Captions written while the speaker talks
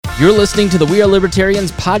You're listening to the We Are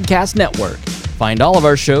Libertarians Podcast Network. Find all of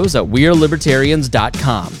our shows at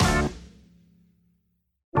wearelibertarians.com.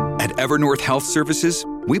 At Evernorth Health Services,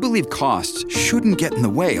 we believe costs shouldn't get in the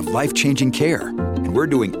way of life-changing care, and we're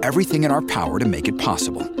doing everything in our power to make it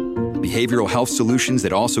possible. Behavioral health solutions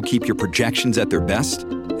that also keep your projections at their best?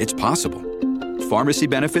 It's possible. Pharmacy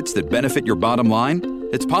benefits that benefit your bottom line?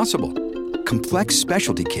 It's possible. Complex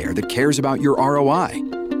specialty care that cares about your ROI?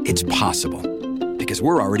 It's possible. Because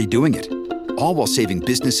we're already doing it. All while saving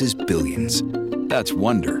businesses billions. That's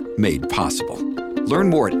Wonder made possible. Learn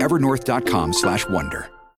more at evernorth.com/wonder.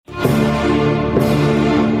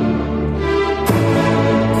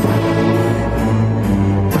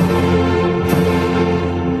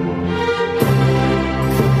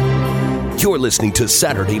 You're listening to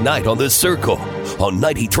Saturday Night on the Circle on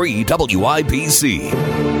 93 WIBC.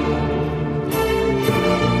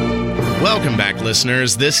 Welcome back,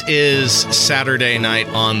 listeners. This is Saturday Night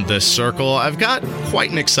on the Circle. I've got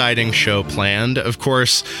quite an exciting show planned. Of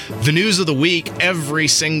course, the news of the week every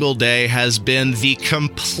single day has been the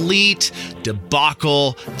complete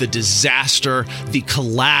debacle, the disaster, the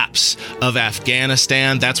collapse of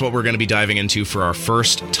Afghanistan. That's what we're going to be diving into for our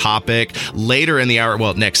first topic. Later in the hour,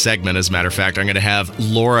 well, next segment, as a matter of fact, I'm going to have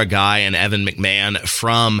Laura Guy and Evan McMahon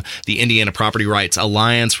from the Indiana Property Rights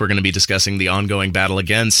Alliance. We're going to be discussing the ongoing battle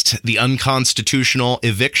against the unconstitutional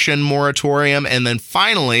eviction moratorium. And then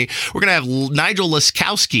finally, we're going to have Nigel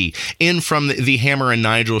Laskowski in from the Hammer and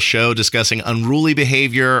Nigel show discussing unruly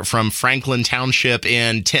behavior from Franklin Township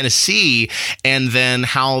in Tennessee, and then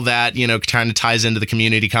how that, kind of ties into the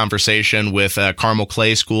community conversation with Carmel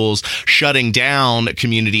Clay Schools shutting down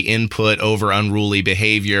community input over unruly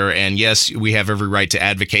behavior. And yes, we have every right to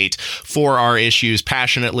advocate for our issues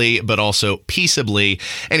passionately, but also peaceably.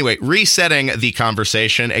 Anyway, resetting the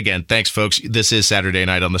conversation. Again, thanks, folks. This is Saturday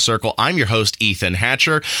Night on the Circle. I'm your host, Ethan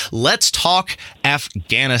Hatcher. Let's talk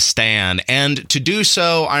Afghanistan. And to do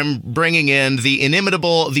so, I'm bringing in the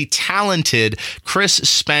inimitable, the talented Chris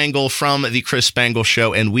Spangle from the Chris Spangle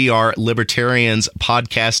Show and We Are Libertarians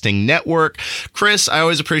Podcasting Network. Chris, I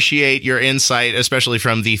always appreciate your insight, especially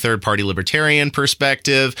from the third-party libertarian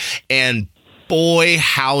perspective. And boy,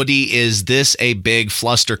 howdy, is this a big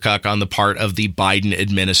flustercuck on the part of the Biden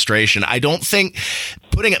administration. I don't think,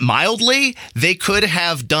 putting it mildly, they could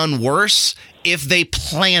have done worse if they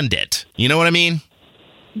planned it. You know what I mean?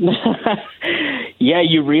 Yeah,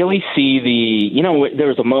 you really see there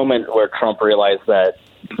was a moment where Trump realized that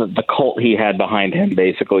the cult he had behind him,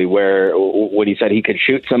 basically, where when he said he could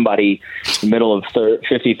shoot somebody in the middle of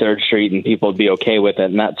 53rd Street and people would be okay with it,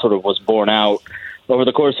 and that sort of was borne out over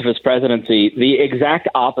the course of his presidency. The exact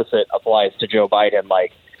opposite applies to Joe Biden.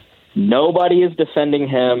 Like, nobody is defending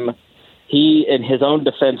him. He, in his own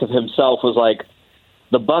defense of himself, was like,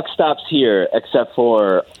 the buck stops here, except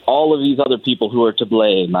for all of these other people who are to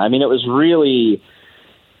blame. I mean, it was really,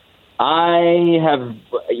 I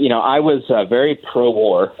was very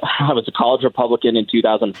pro-war. I was a college Republican in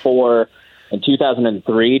 2004. In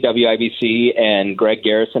 2003, WIBC and Greg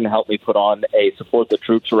Garrison helped me put on a Support the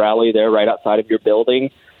Troops rally there right outside of your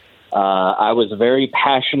building. I was very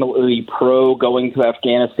passionately pro going to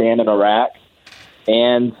Afghanistan and Iraq.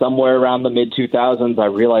 And somewhere around the mid-2000s, I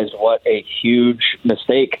realized what a huge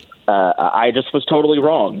mistake. I just was totally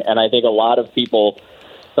wrong. And I think a lot of people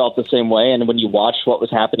felt the same way. And when you watch what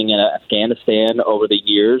was happening in Afghanistan over the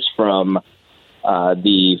years, from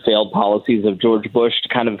the failed policies of George Bush to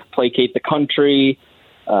kind of placate the country,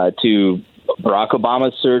 to Barack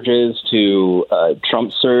Obama's surges, to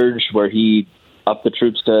Trump's surge, where he upped the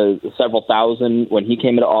troops to several thousand when he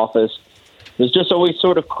came into office, it was just always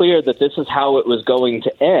sort of clear that this is how it was going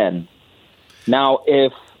to end. Now,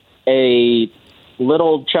 if a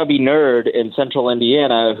little chubby nerd in central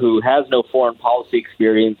Indiana who has no foreign policy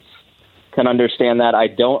experience can understand that, I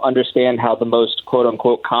don't understand how the most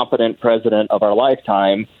quote-unquote competent president of our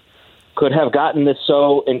lifetime could have gotten this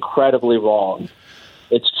so incredibly wrong.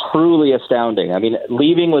 It's truly astounding. I mean,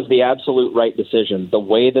 leaving was the absolute right decision. The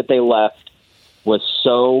way that they left was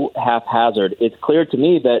so haphazard. It's clear to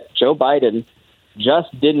me that Joe Biden just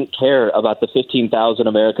didn't care about the 15,000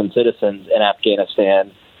 American citizens in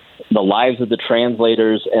Afghanistan, the lives of the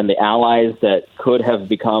translators and the allies that could have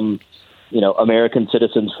become, American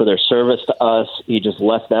citizens for their service to us. He just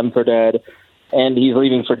left them for dead, and he's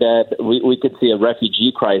leaving for dead. We could see a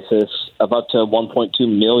refugee crisis of up to 1.2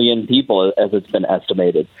 million people, as it's been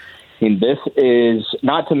estimated. I mean, this is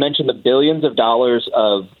not to mention the billions of dollars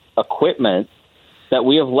of equipment that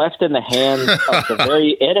we have left in the hands of the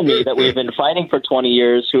very enemy that we've been fighting for 20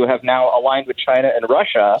 years, who have now aligned with China and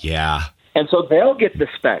Russia. Yeah. And so they'll get the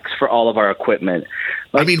specs for all of our equipment.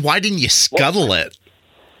 I mean, why didn't you scuttle it?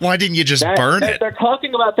 Why didn't you just burn it? They're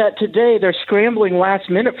talking about that today. They're scrambling last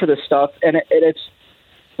minute for this stuff, and it's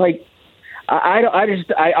like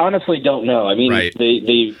I honestly don't know. I mean, right.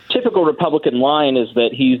 the typical Republican line is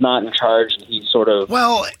that he's not in charge, and he's sort of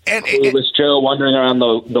it was Joe wandering around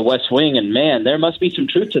the West Wing, and man, there must be some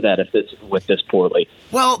truth to that if it's with this poorly.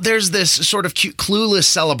 Well, there's this sort of clueless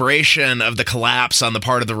celebration of the collapse on the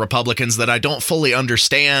part of the Republicans that I don't fully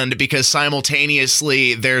understand, because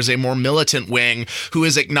simultaneously there's a more militant wing who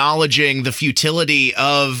is acknowledging the futility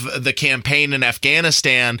of the campaign in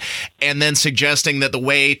Afghanistan and then suggesting that the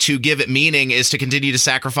way to give it meaning is to continue to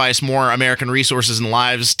sacrifice more American resources and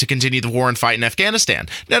lives to continue the war and fight in Afghanistan.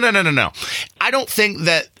 No. I don't think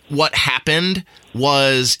that what happened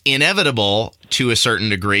was inevitable to a certain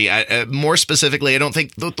degree. More specifically, I don't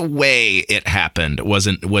think the way it happened was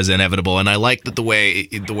inevitable, and I like that the way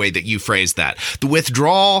that you phrased that. The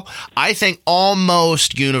withdrawal, I think,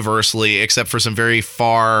 almost universally, except for some very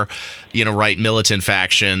far, right militant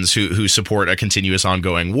factions who support a continuous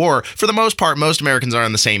ongoing war. For the most part, most Americans are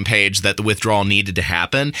on the same page that the withdrawal needed to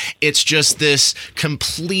happen. It's just this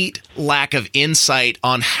complete lack of insight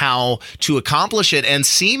on how to accomplish it, and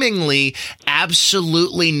seemingly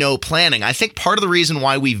absolutely no planning. I think part of the reason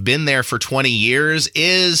why we've been there for 20 years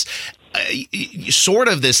is sort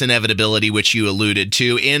of this inevitability, which you alluded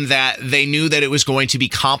to, in that they knew that it was going to be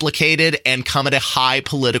complicated and come at a high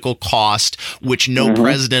political cost, which no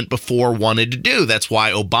president before wanted to do. That's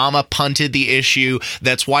why Obama punted the issue.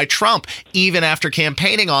 That's why Trump, even after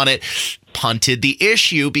campaigning on it, punted the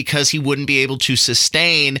issue, because he wouldn't be able to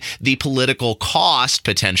sustain the political cost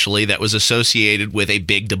potentially that was associated with a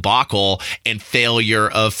big debacle and failure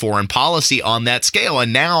of foreign policy on that scale.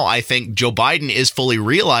 And now I think Joe Biden is fully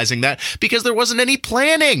realizing that, because there wasn't any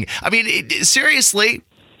planning. I mean, seriously,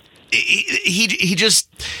 he just...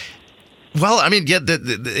 Well, I mean,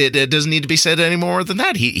 it doesn't need to be said any more than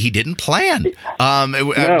that. He didn't plan. Joe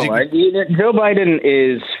Biden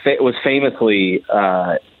was famously...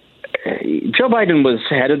 Joe Biden was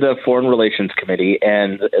head of the Foreign Relations Committee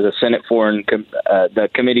and the Senate the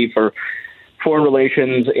Committee for Foreign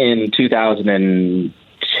Relations in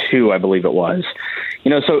 2002, I believe it was.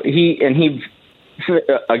 So he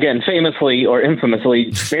again, famously or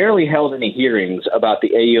infamously, barely held any hearings about the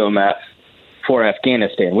AUMF for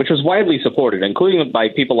Afghanistan, which was widely supported, including by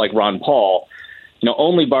people like Ron Paul.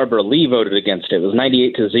 Only Barbara Lee voted against it. It was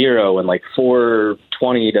 98-0 and like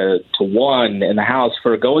 420-1 in the House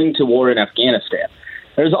for going to war in Afghanistan.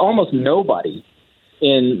 There's almost nobody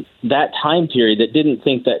in that time period that didn't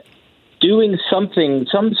think that doing some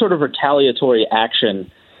sort of retaliatory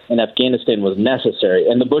action in Afghanistan was necessary.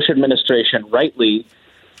 And the Bush administration rightly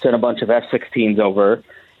sent a bunch of F-16s over,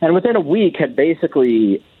 and within a week had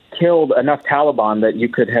basically killed enough Taliban that you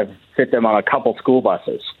could have fit them on a couple school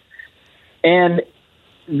buses. And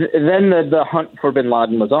then the hunt for bin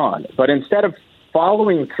Laden was on. But instead of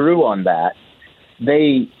following through on that,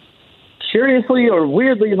 they curiously or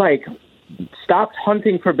weirdly stopped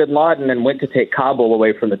hunting for bin Laden and went to take Kabul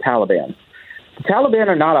away from the Taliban. The Taliban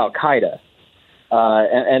are not Al-Qaeda.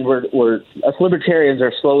 And us libertarians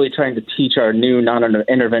are slowly trying to teach our new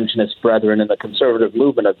non-interventionist brethren in the conservative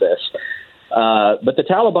movement of this. But the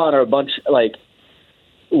Taliban are a bunch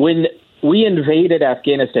when we invaded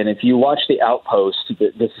Afghanistan. If you watch The Outpost,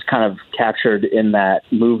 this is kind of captured in that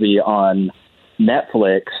movie on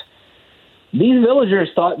Netflix. These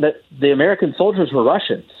villagers thought that the American soldiers were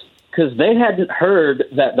Russians because they hadn't heard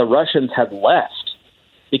that the Russians had left,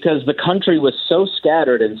 because the country was so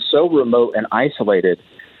scattered and so remote and isolated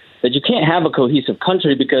that you can't have a cohesive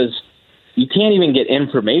country, because you can't even get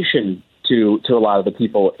information to a lot of the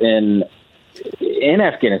people in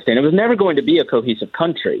Afghanistan. It was never going to be a cohesive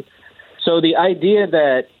country. So the idea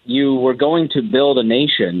that you were going to build a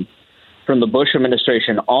nation from the Bush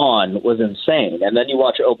administration on was insane. And then you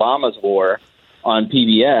watch Obama's war on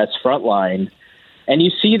PBS, Frontline, and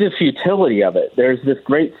you see the futility of it. There's this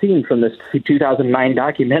great scene from this 2009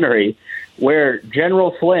 documentary where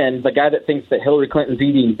General Flynn, the guy that thinks that Hillary Clinton's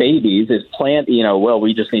eating babies, is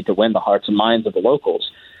we just need to win the hearts and minds of the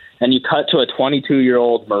locals. And you cut to a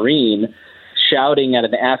 22-year-old Marine shouting at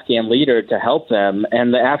an Afghan leader to help them,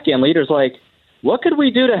 and the Afghan leader's like, what could we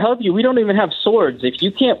do to help you? We don't even have swords. If you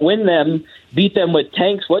can't win them, beat them with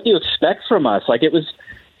tanks, what do you expect from us? It was,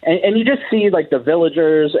 and you just see the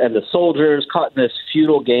villagers and the soldiers caught in this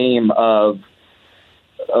futile game of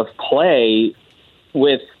play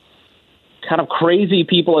with kind of crazy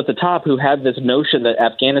people at the top who had this notion that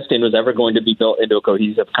Afghanistan was ever going to be built into a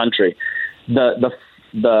cohesive country.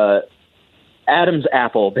 The Adam's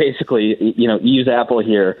apple, basically, use apple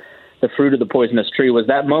here, the fruit of the poisonous tree, was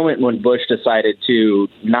that moment when Bush decided to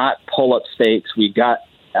not pull up stakes. We got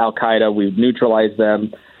al-Qaeda, we would neutralize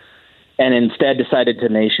them, and instead decided to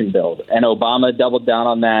nation build. And Obama doubled down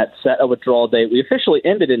on that, set a withdrawal date. We officially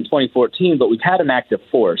ended in 2014, but we've had an active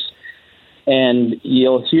force. And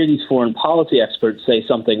you'll hear these foreign policy experts say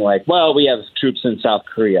something like, well, we have troops in South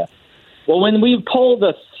Korea. Well, when we pull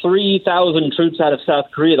the 3,000 troops out of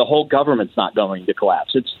South Korea, the whole government's not going to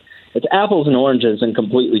collapse. It's apples and oranges and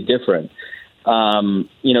completely different. Joe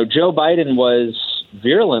Biden was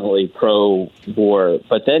virulently pro-war,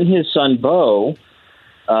 but then his son Beau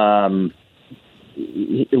went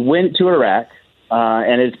to Iraq,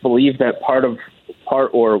 and it's believed that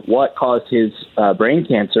what caused his brain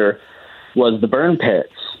cancer was the burn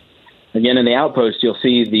pits. Again, in the Outpost, you'll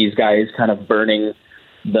see these guys kind of burning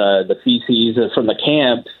the feces from the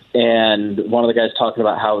camp, and one of the guys talking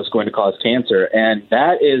about how it was going to cause cancer. And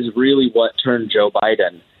that is really what turned Joe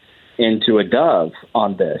Biden into a dove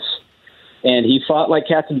on this. And he fought like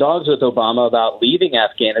cats and dogs with Obama about leaving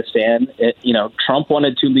Afghanistan. Trump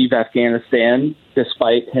wanted to leave Afghanistan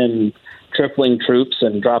despite him tripling troops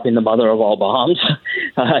and dropping the mother of all bombs.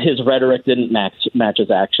 His rhetoric didn't match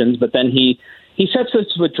his actions. But then he sets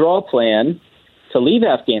this withdrawal plan to leave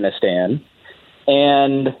Afghanistan,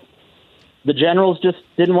 and the generals just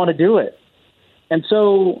didn't want to do it. And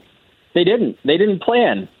so they didn't. They didn't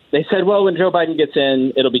plan. They said, well, when Joe Biden gets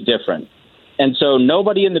in, it'll be different. And so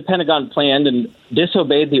nobody in the Pentagon planned and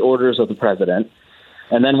disobeyed the orders of the president.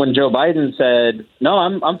 And then when Joe Biden said, no,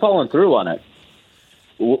 I'm following through on it,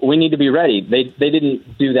 we need to be ready, they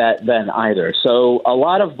didn't do that then either. So a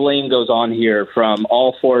lot of blame goes on here from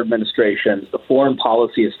all four administrations, the foreign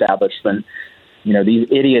policy establishment, these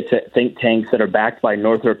idiots at think tanks that are backed by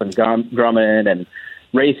Northrop and Grumman and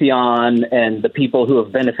Raytheon, and the people who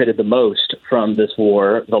have benefited the most from this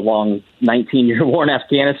war, the long 19-year war in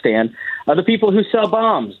Afghanistan, are the people who sell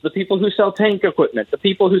bombs, the people who sell tank equipment, the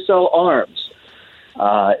people who sell arms.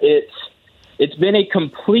 It's been a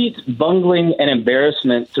complete bungling and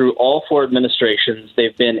embarrassment through all four administrations.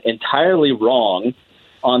 They've been entirely wrong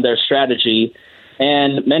on their strategy,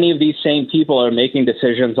 and many of these same people are making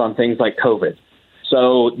decisions on things like COVID.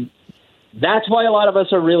 So that's why a lot of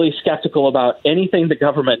us are really skeptical about anything the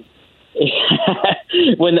government,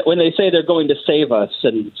 when they say they're going to save us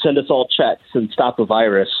and send us all checks and stop a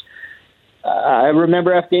virus. I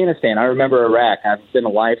remember Afghanistan. I remember Iraq. I've been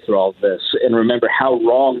alive through all of this and remember how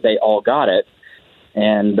wrong they all got it.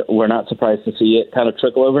 And we're not surprised to see it kind of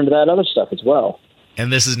trickle over into that other stuff as well. And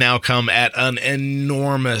this has now come at an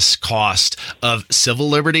enormous cost of civil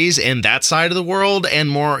liberties in that side of the world, and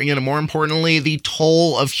more importantly, the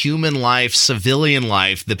toll of human life, civilian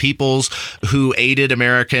life, the peoples who aided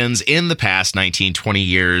Americans in the past 19, 20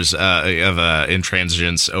 years of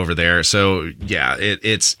intransigence over there. So, yeah,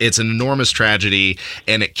 it's an enormous tragedy,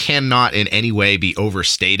 and it cannot in any way be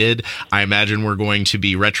overstated. I imagine we're going to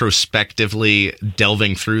be retrospectively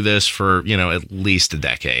delving through this for, at least a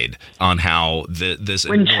decade on how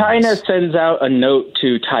when China sends out a note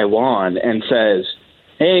to Taiwan and says,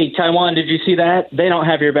 hey, Taiwan, did you see that? They don't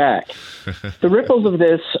have your back. The ripples of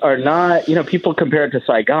this are not, people compare it to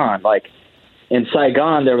Saigon. Like in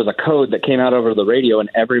Saigon, there was a code that came out over the radio, and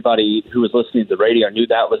everybody who was listening to the radio knew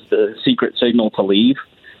that was the secret signal to leave,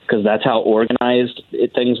 because that's how organized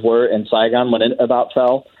things were in Saigon when it about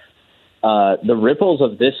fell. The ripples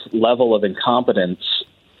of this level of incompetence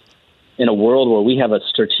in a world where we have a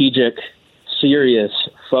strategic, serious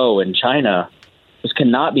foe in China, this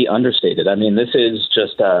cannot be understated. I mean, this is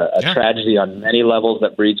just a tragedy on many levels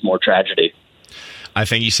that breeds more tragedy. I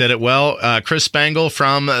think you said it well. Chris Spangle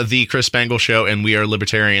from The Chris Spangle Show and We Are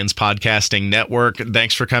Libertarians Podcasting Network.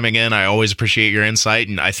 Thanks for coming in. I always appreciate your insight,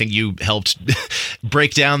 and I think you helped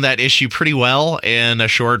break down that issue pretty well in a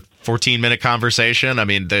short 14-minute conversation. I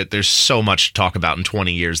mean, there's so much to talk about in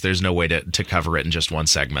 20 years. There's no way to cover it in just one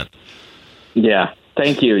segment. Yeah.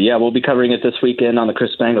 Thank you. Yeah, we'll be covering it this weekend on The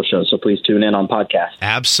Chris Spangle Show, so please tune in on podcast.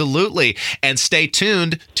 Absolutely. And stay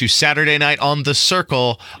tuned to Saturday Night on The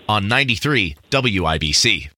Circle on 93 WIBC.